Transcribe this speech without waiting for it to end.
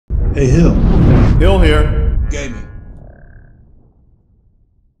Hey, Hill. Hill here. Gaming.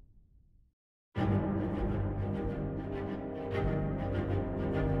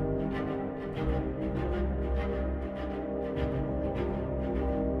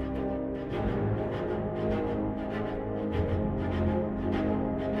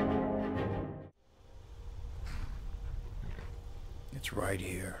 It's right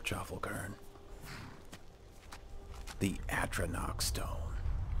here, Joffelkern. The Atronach stone.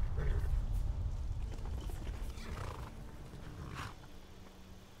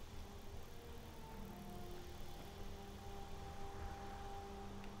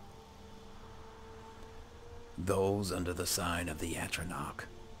 Those under the sign of the Atronach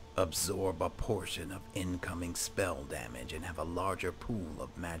absorb a portion of incoming spell damage and have a larger pool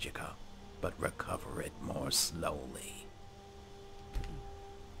of magicka, but recover it more slowly.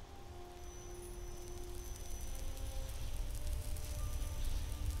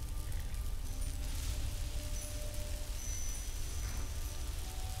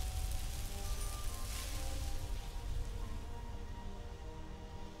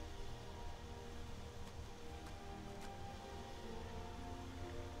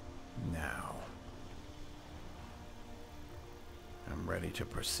 Now, I'm ready to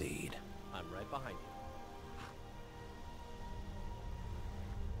proceed. I'm right behind you.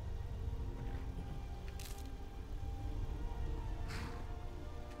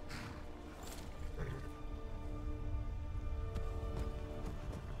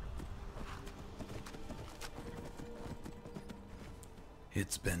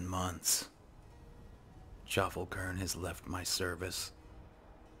 It's been months. Joffelkern has left my service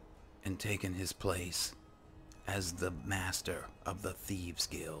and taken his place as the master of the Thieves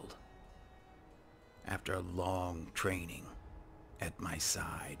Guild. After long training at my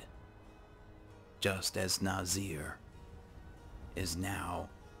side, just as Nazir is now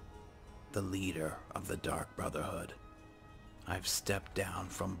the leader of the Dark Brotherhood, I've stepped down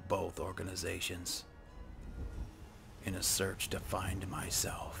from both organizations in a search to find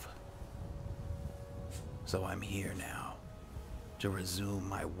myself. So I'm here now to resume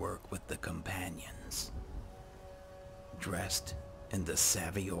my work with the companions, dressed in the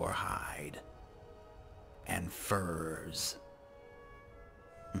Savior hide and furs.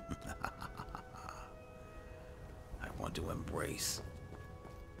 I want to embrace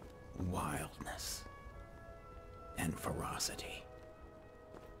wildness and ferocity.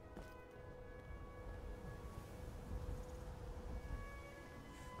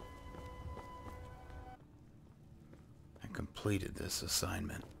 Completed this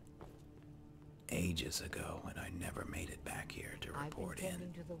assignment ages ago, and I never made it back here to report I've been in.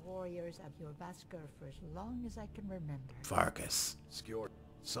 tending to the warriors of your Basker for as long as I can remember. Farkas. Skjord,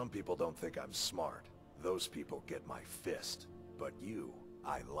 some people don't think I'm smart. Those people get my fist. But you,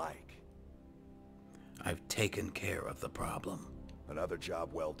 I like. I've taken care of the problem. Another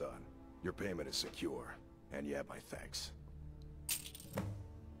job well done. Your payment is secure, and you have my thanks.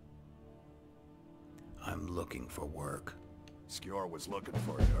 I'm looking for work. Skjord was looking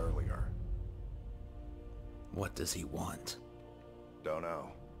for you earlier. What does he want? Don't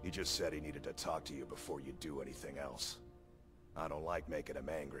know. He just said he needed to talk to you before you do anything else. I don't like making him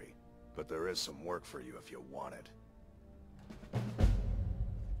angry, but there is some work for you if you want it.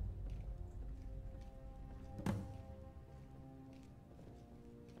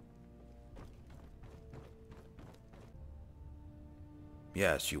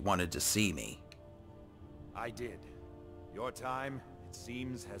 Yes, you wanted to see me. I did. Your time, it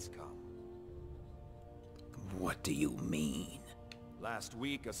seems, has come. What do you mean? Last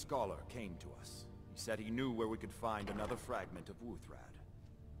week, a scholar came to us. He said he knew where we could find another fragment of Wuthrad.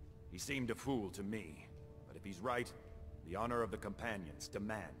 He seemed a fool to me, but if he's right, the honor of the companions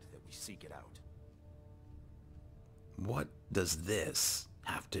demand that we seek it out. What does this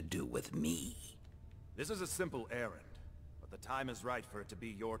have to do with me? This is a simple errand, but the time is right for it to be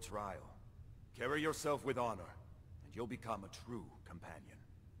your trial. Carry yourself with honor, and you'll become a true companion.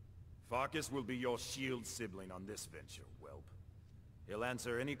 Farkas will be your shield sibling on this venture, whelp. He'll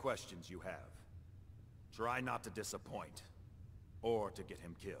answer any questions you have. Try not to disappoint, or to get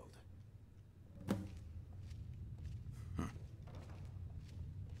him killed.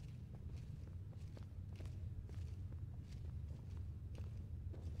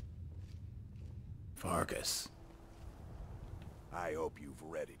 Farkas. I hope you've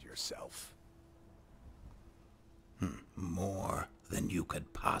readied yourself. More than you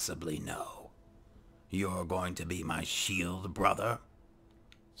could possibly know. You're going to be my shield brother?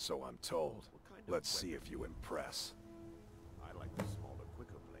 So I'm told. Let's see if you impress. I like the smaller,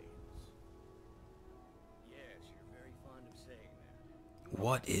 quicker blades. Yes, you're very fond of saying that.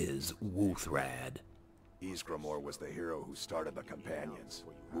 What is Wuthrad? Ysgramor was the hero who started the Companions.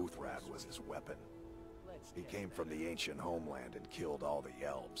 Wuthrad was his weapon. He came from the ancient homeland and killed all the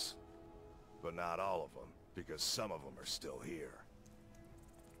elves. But not all of them, because some of them are still here.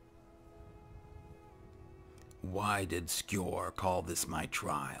 Why did Skjor call this my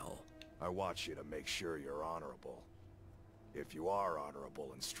trial? I want you to make sure you're honorable. If you are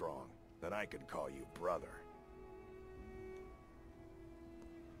honorable and strong, then I can call you brother.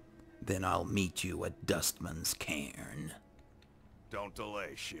 Then I'll meet you at Dustman's cairn. Don't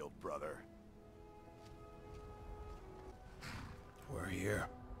delay, Shield brother. We're here.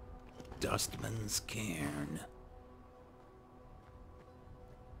 Dustman's cairn.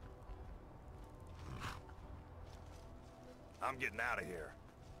 I'm getting out of here.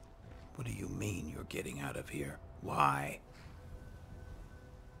 What do you mean you're getting out of here? Why?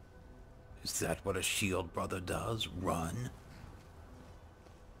 Is that what a shield brother does? Run?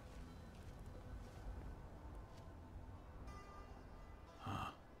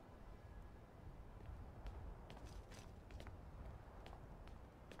 Huh.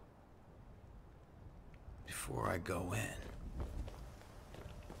 Before I go in,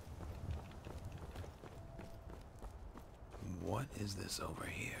 what is this over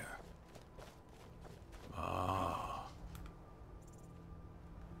here? Oh.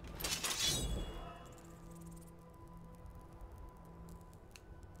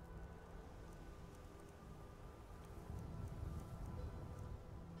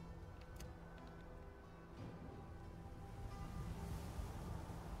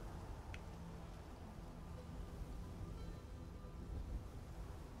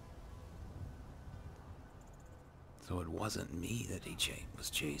 So it wasn't me that he was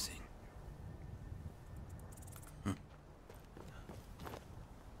chasing.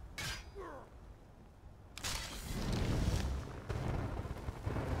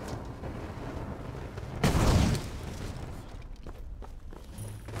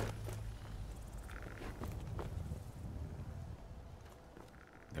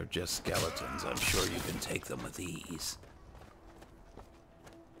 They're just skeletons. I'm sure you can take them with ease.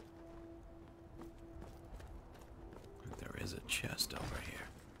 There is a chest over here.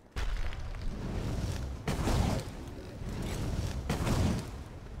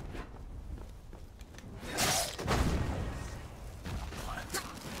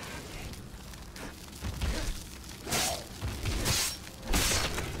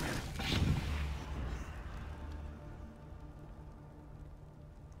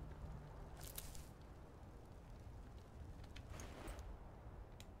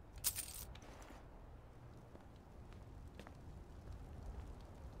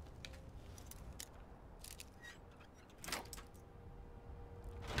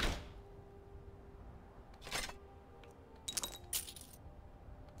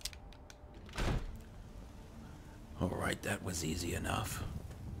 Alright, that was easy enough.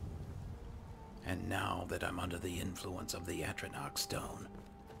 And now that I'm under the influence of the Atronach stone,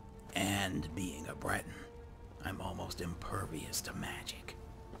 and being a Breton, I'm almost impervious to magic.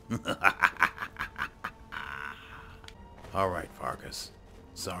 Alright, Farkas.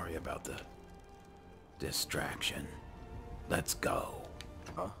 Sorry about the distraction. Let's go.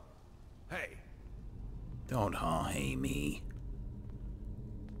 Huh? Hey! Don't hey me.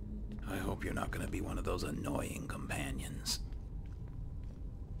 I hope you're not going to be one of those annoying companions.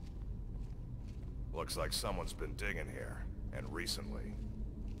 Looks like someone's been digging here, and recently.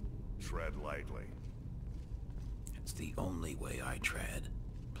 Tread lightly. It's the only way I tread.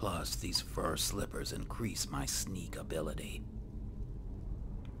 Plus, these fur slippers increase my sneak ability.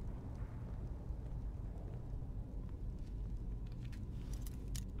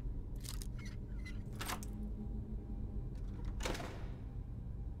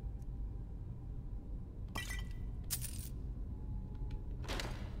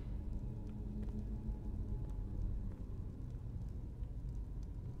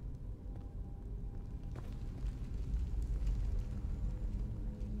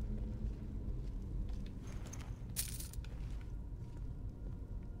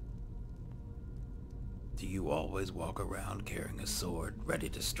 Do you always walk around carrying a sword, ready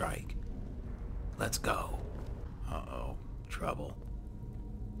to strike? Let's go. Uh-oh. Trouble.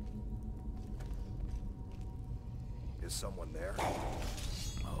 Is someone there?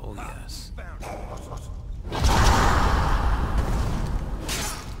 Oh, yes.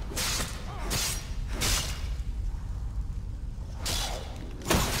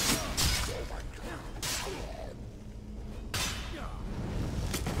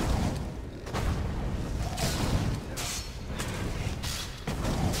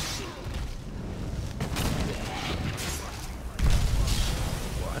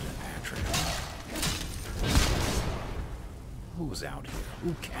 Who's out here?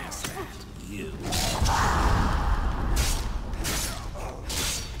 Who cast that? You.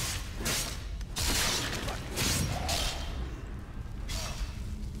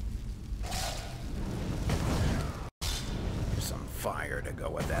 Here's some fire to go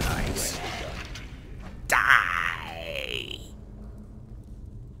with that ice. Die!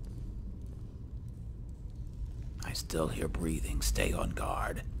 I still hear breathing. Stay on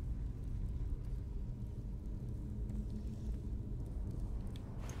guard.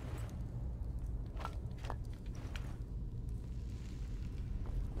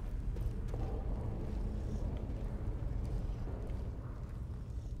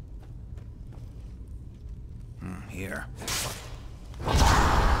 Here.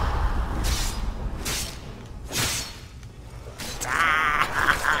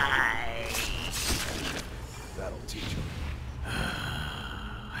 That'll teach him.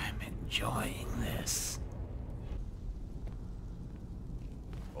 I'm enjoying this.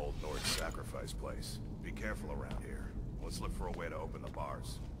 Old Nord sacrifice place. Be careful around here. Let's look for a way to open the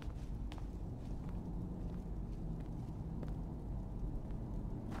bars.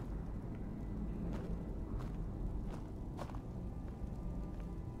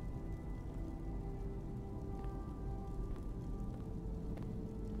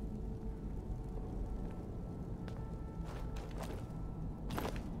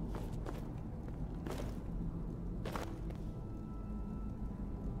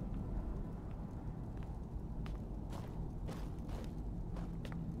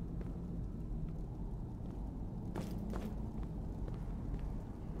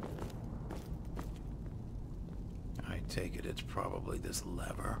 Take it, it's probably this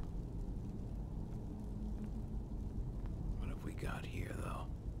lever. What have we got here, though?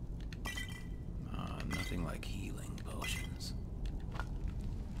 Nothing like healing potions.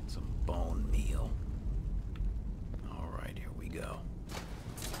 Some bone meal. Alright, here we go.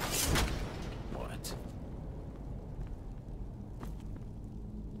 What?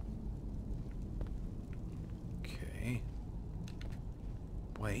 Okay.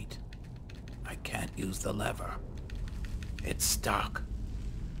 Wait. I can't use the lever. It's stuck.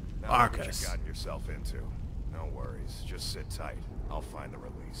 Now look what Arcus. you've gotten yourself into. No worries. Just sit tight. I'll find the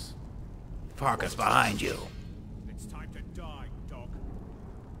release. Farkas behind you. It's time to die, dog.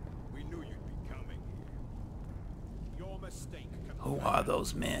 We knew you'd be coming here. Your mistake. Who are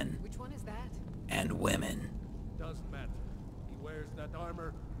those men Which one is that? and women? Doesn't matter. He wears that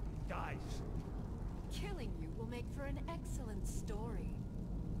armor, dies. Killing you will make for an excellent story.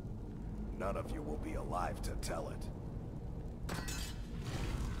 None of you will be alive to tell it.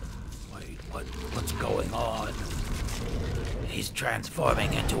 Wait, what's going on? He's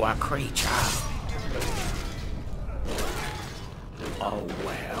transforming into a creature. A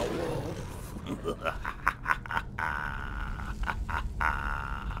werewolf.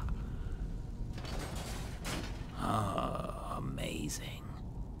 Amazing.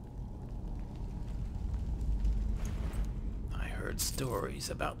 I heard stories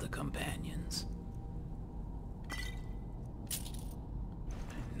about the companions.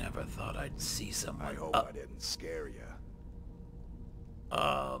 Never thought I'd see someone. I hope I didn't scare you.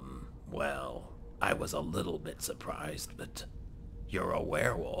 Well, I was a little bit surprised, but you're a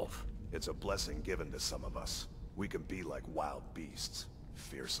werewolf. It's a blessing given to some of us. We can be like wild beasts.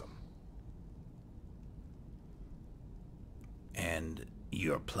 Fearsome. And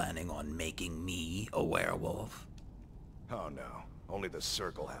you're planning on making me a werewolf? Oh no. Only the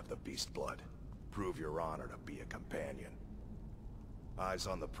Circle have the beast blood. Prove your honor to be a companion. Eyes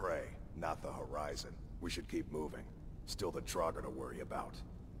on the prey, not the horizon. We should keep moving. Still the Draugr to worry about.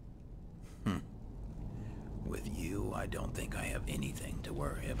 With you, I don't think I have anything to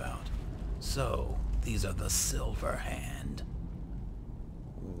worry about. So, these are the Silver Hand.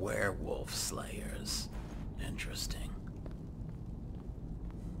 Werewolf slayers. Interesting.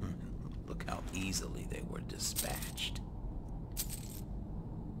 Look how easily they were dispatched.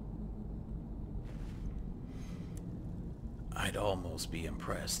 I'd almost be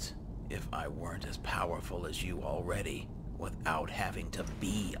impressed if I weren't as powerful as you already, without having to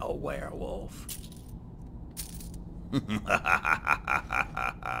be a werewolf. Someone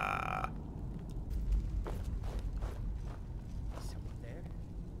there?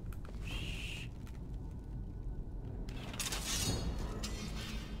 Shh.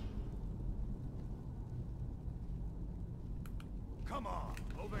 Come on,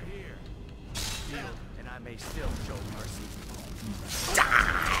 over here. And I may still show mercy.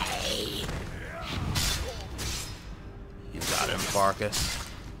 Die! You got him, Farkas.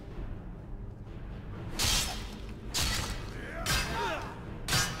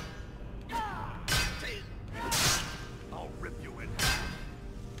 I'll rip you in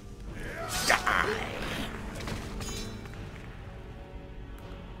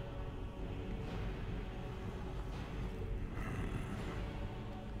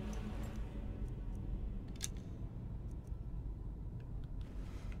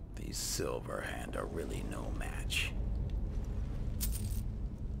These Silverhand are really no match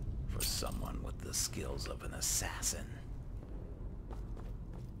for someone with the skills of an assassin.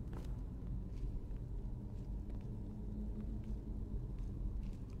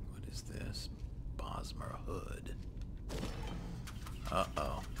 What is this? Bosmer Hood.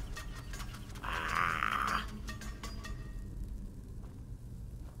 Uh-oh. Ah!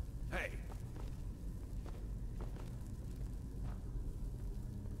 Hey!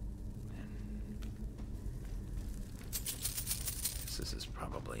 This is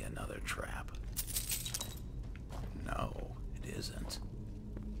probably another trap. No, it isn't.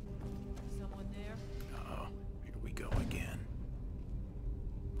 Someone there? Uh-oh, here we go again.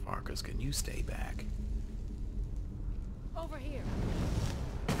 Farkas, can you stay back? Over here.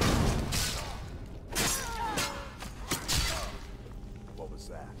 What was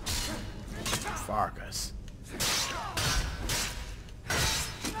that? Farkas.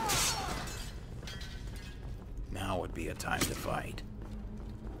 Now would be a time to fight.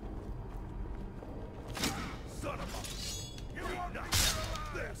 Son of a... You are not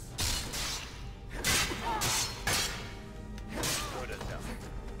this! Good enough.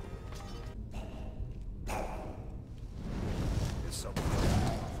 Is someone...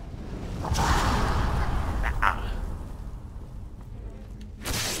 Ah.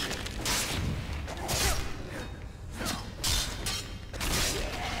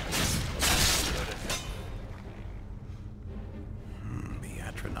 The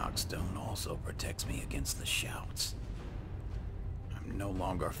Atronach stone also protects me against the shouts. I'm no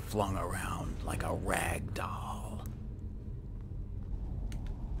longer flung around like a rag doll.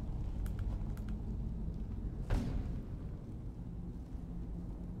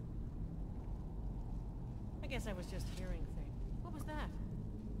 I guess I was just hearing things. What was that?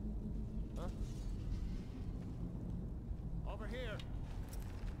 Huh? Over here!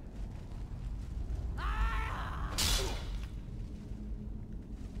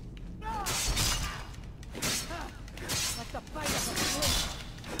 Like the bite of a flint.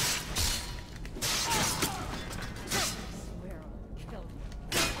 Swear I'll kill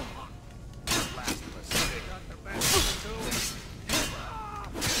you. Blasphemous. They got the best too.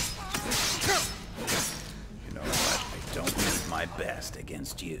 You know what? I don't need my best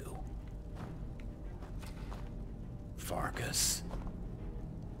against you. Farkas.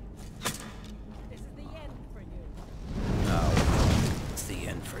 This is the end for you. No. It's the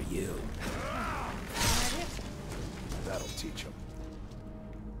end for you. That'll teach him.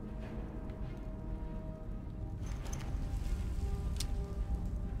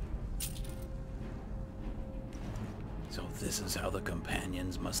 So this is how the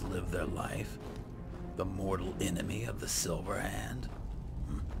companions must live their life? The mortal enemy of the Silverhand?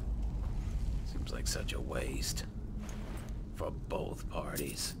 Seems like such a waste. For both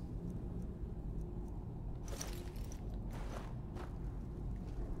parties.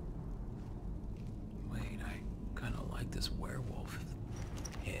 Wait, I kind of like this werewolf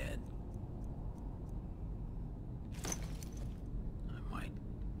head. I might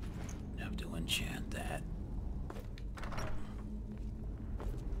have to enchant that.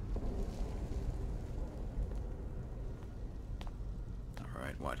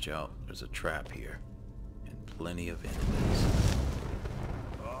 Alright, watch out. There's a trap here. And plenty of enemies.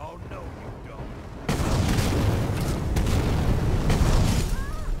 Oh, no, you don't.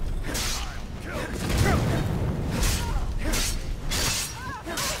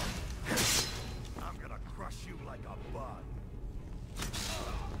 I'm gonna crush you like a bug.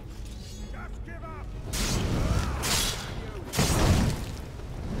 Just give up!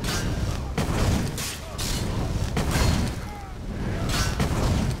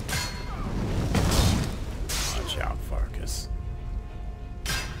 Watch out, Farkas.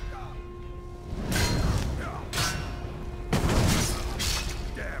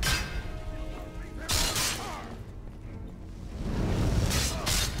 Damn.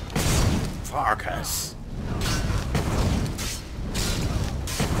 Farkas!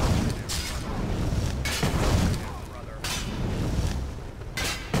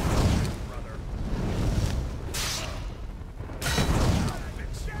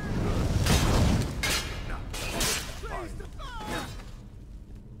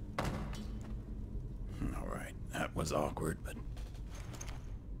 Alright, that was awkward, but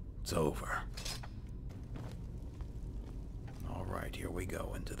it's over. Alright, here we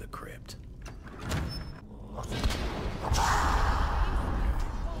go into the crypt.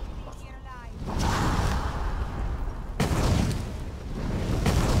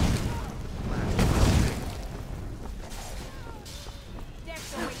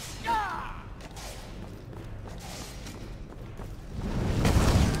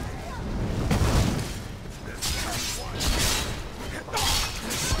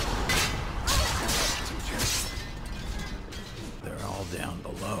 down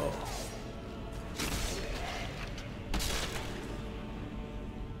below.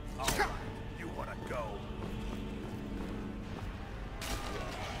 You wanna go?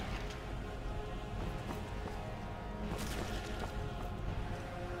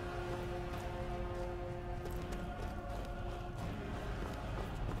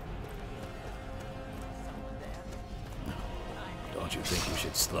 Don't you think you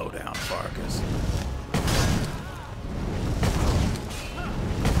should slow down, Farkas?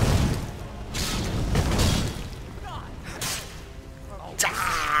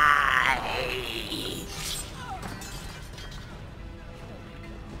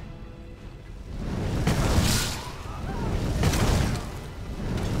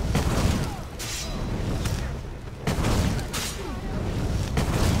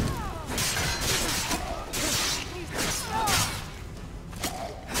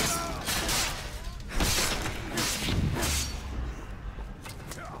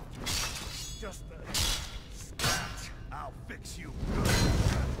 Just a scratch. I'll fix you good.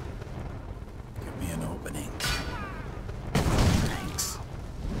 Give me an opening. Thanks.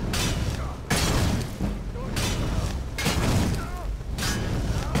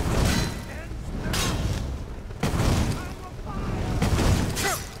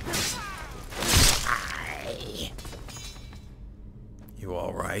 You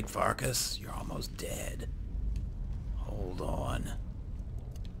all right, Farkas? You're almost dead. Hold on.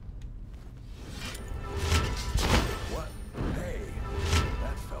 What? Hey,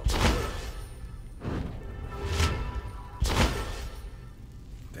 that felt good.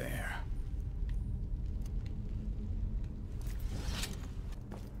 There.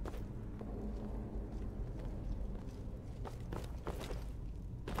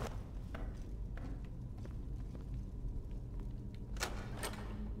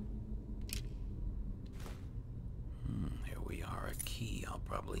 Here we are, a key. I'll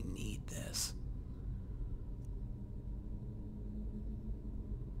probably need this.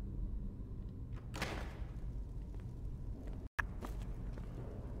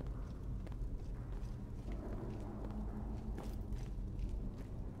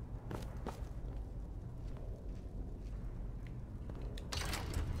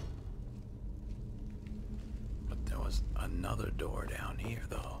 But there was another door down here,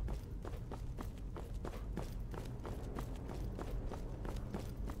 though.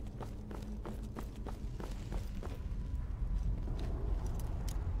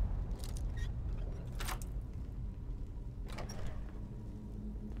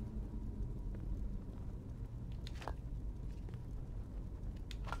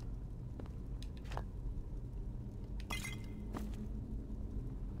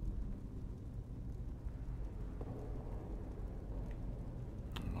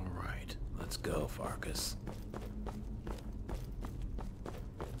 All right, let's go, Farkas.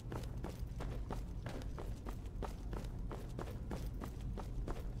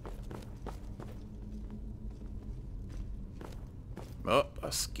 Oh, a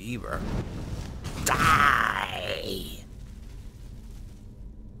skeever. Die!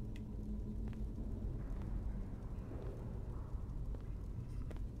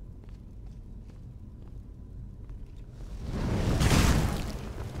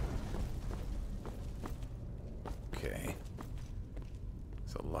 Okay.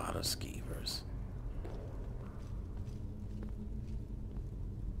 It's a lot of skeevers.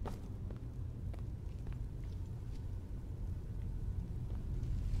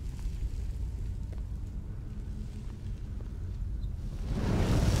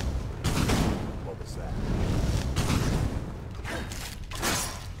 What was that?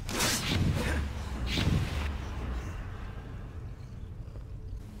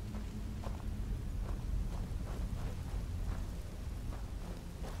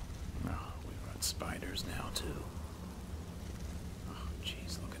 Oh, we run spiders now, too. Oh,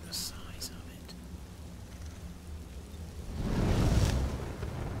 jeez, look at the size of it.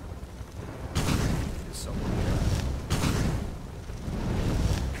 Is someone there?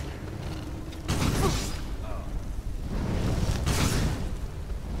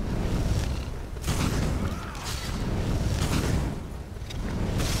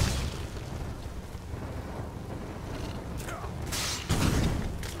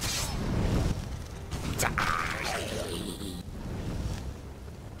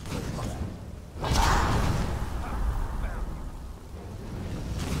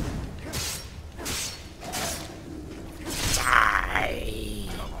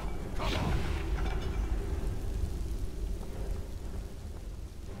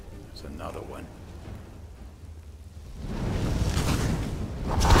 There's another one.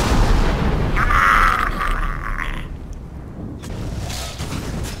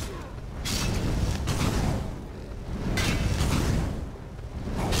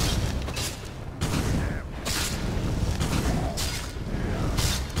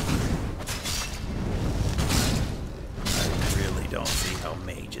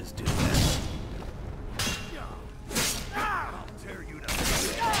 mages do that. I'll tear you to...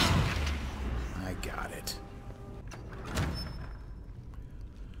 I got it.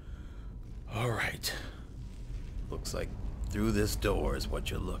 Alright. Looks like through this door is what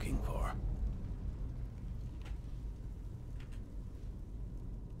you're looking for.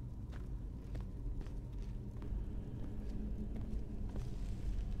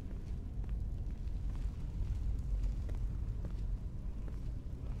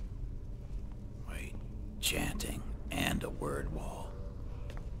 Wait, chanting and a word wall.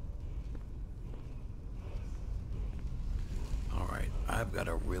 Alright, I've got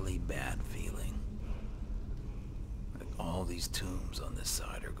a really bad feeling that all these tombs on this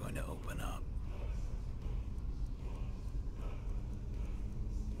side are going to open up.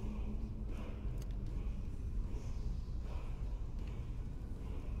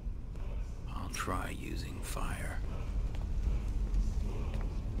 I'll try using fire.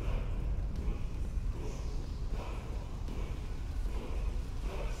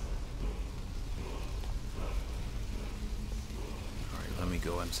 Let me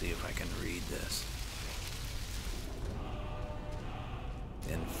go and see if I can read this.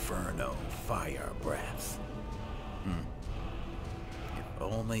 Inferno, fire breath. If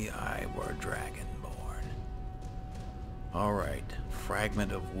only I were Dragonborn. Alright,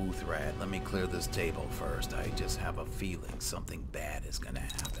 fragment of Wuthrad. Let me clear this table first. I just have a feeling something bad is gonna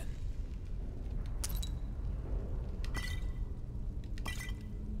happen.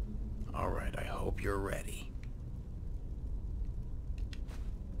 Alright, I hope you're ready.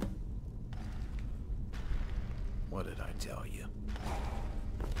 What did I tell you?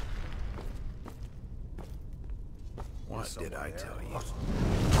 What did I tell you?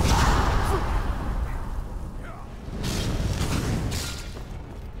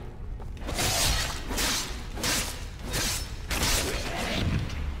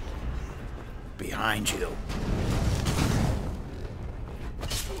 Behind you.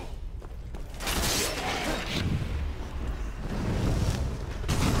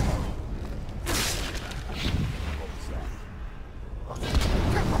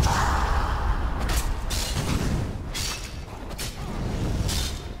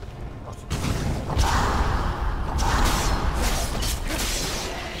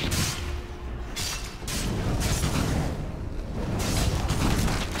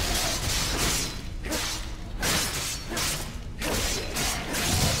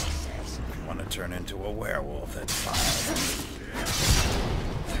 Turn into a werewolf, that's fine.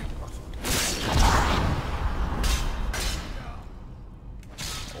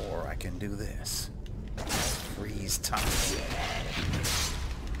 Or I can do this. Freeze time.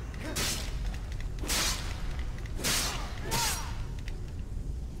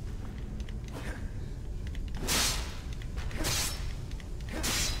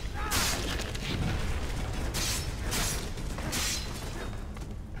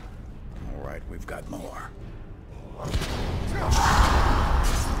 We've got more.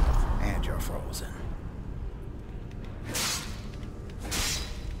 And you're frozen.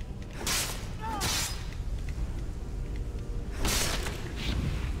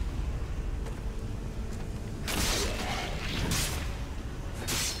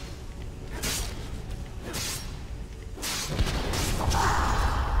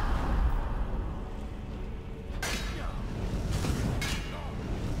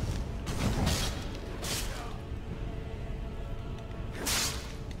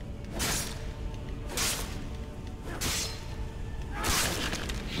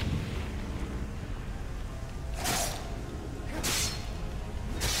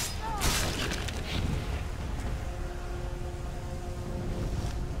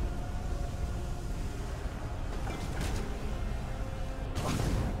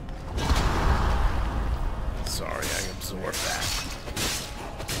 Sorry, I absorbed that.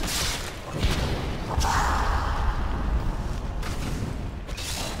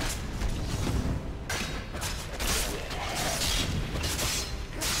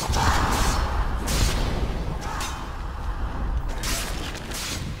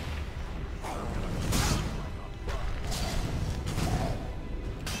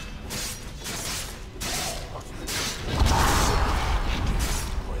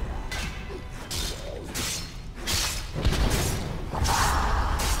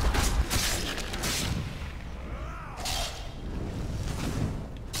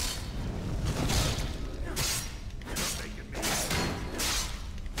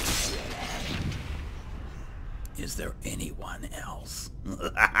 Is there anyone else?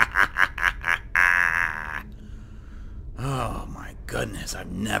 Oh my goodness,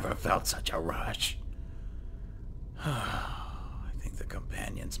 I've never felt such a rush. I think the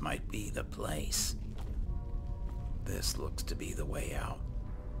companion companions might be the place. This looks to be the way out.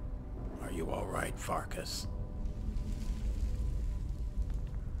 Are you all right, Farkas?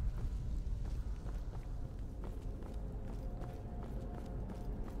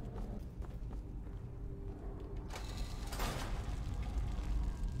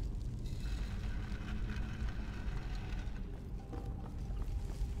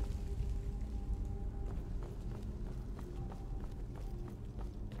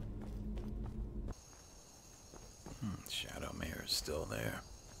 Shadowmare's still there.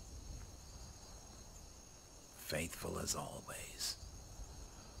 Faithful as always.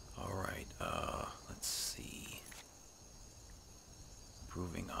 Alright, let's see.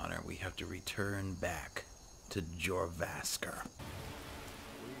 Proving honor, we have to return back to Jorvaskr.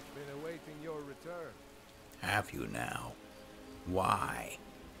 We've been awaiting your return. Have you now? Why?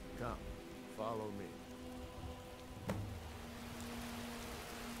 Come, follow me.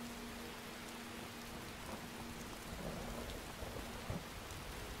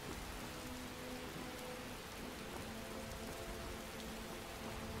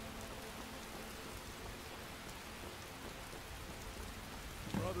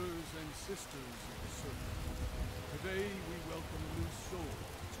 Brothers and sisters of the Circle, today we welcome a new soul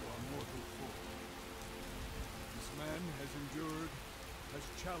to our mortal fold. This man has endured, has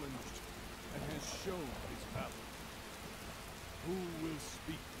challenged, and has shown his valor. Who will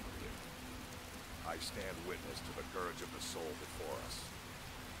speak for him? I stand witness to the courage of the soul before us.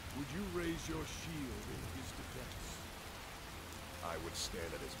 Would you raise your shield in his defense? I would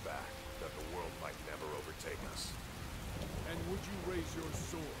stand at his back, that the world might never overtake us. And would you raise your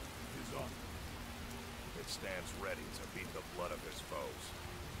sword in his honor? It stands ready to beat the blood of his foes.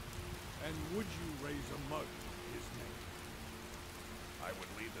 And would you raise a mug in his name? I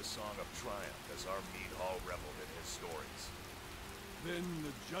would lead the song of triumph as our mead hall reveled in his stories. Then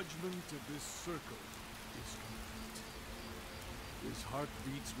the judgment of this circle is complete. His heart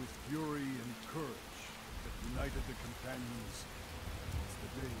beats with fury and courage that united the companions since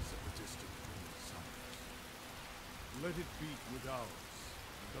the days of the distant green summers. Let it beat with ours,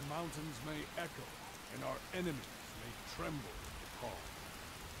 that the mountains may echo and our enemies may tremble at the call.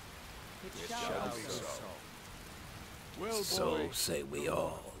 It shall be so. Well, So boy, say we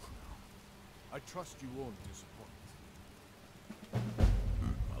all. I trust you won't disappoint.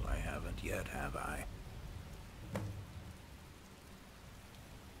 Well, I haven't yet, have I?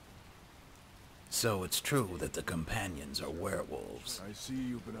 So it's true that the companions are werewolves. I see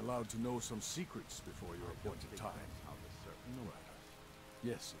you've been allowed to know some secrets before your appointed time. No matter.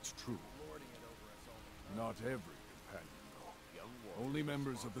 Yes, it's true. Not every companion, though. Only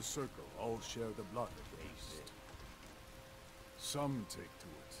members of the Circle all share the blood of the beast. Some take to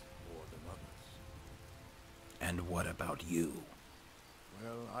it more than others. And what about you?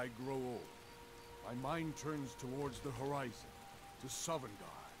 Well, I grow old. My mind turns towards the horizon, to Sovngarde.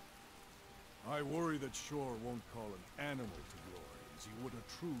 I worry that Shor won't call an animal to glory as he would a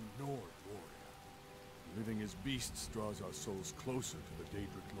true Nord warrior. Living as beasts draws our souls closer to the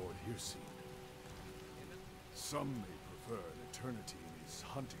Daedric Lord Hircine. Some may prefer an eternity in his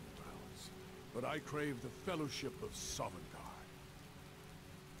hunting grounds, but I crave the fellowship of Sovngarde.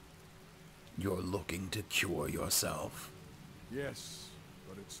 You're looking to cure yourself? Yes,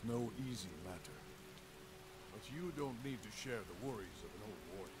 but it's no easy matter. But you don't need to share the worries of an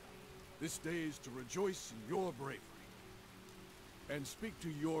old warrior. This day is to rejoice in your bravery. And speak to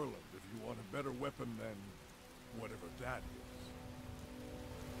Yorland if you want a better weapon than whatever that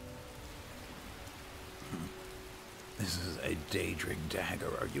is. This is a Daedric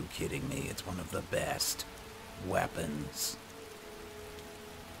dagger, are you kidding me? It's one of the best weapons.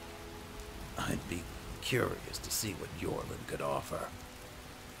 I'd be curious to see what Yorland could offer.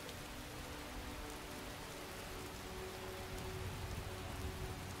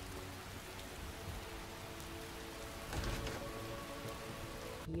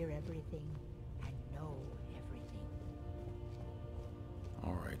 Hear everything and know everything.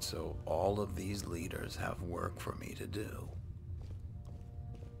 Alright, so all of these leaders have work for me to do.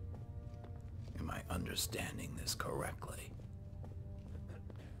 Am I understanding this correctly?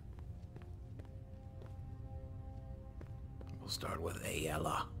 We'll start with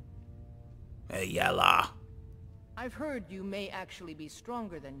Ayala. Ayala! I've heard you may actually be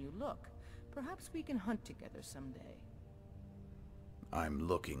stronger than you look. Perhaps we can hunt together someday. I'm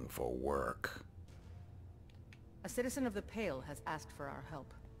looking for work. A citizen of the Pale has asked for our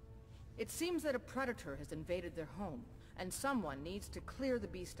help. It seems that a predator has invaded their home, and someone needs to clear the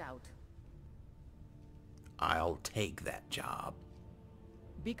beast out. I'll take that job.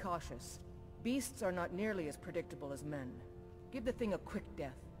 Be cautious. Beasts are not nearly as predictable as men. Give the thing a quick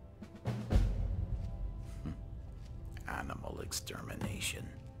death. Animal extermination.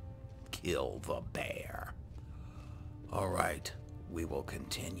 Kill the bear. Alright, we will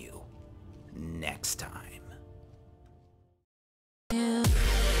continue next time.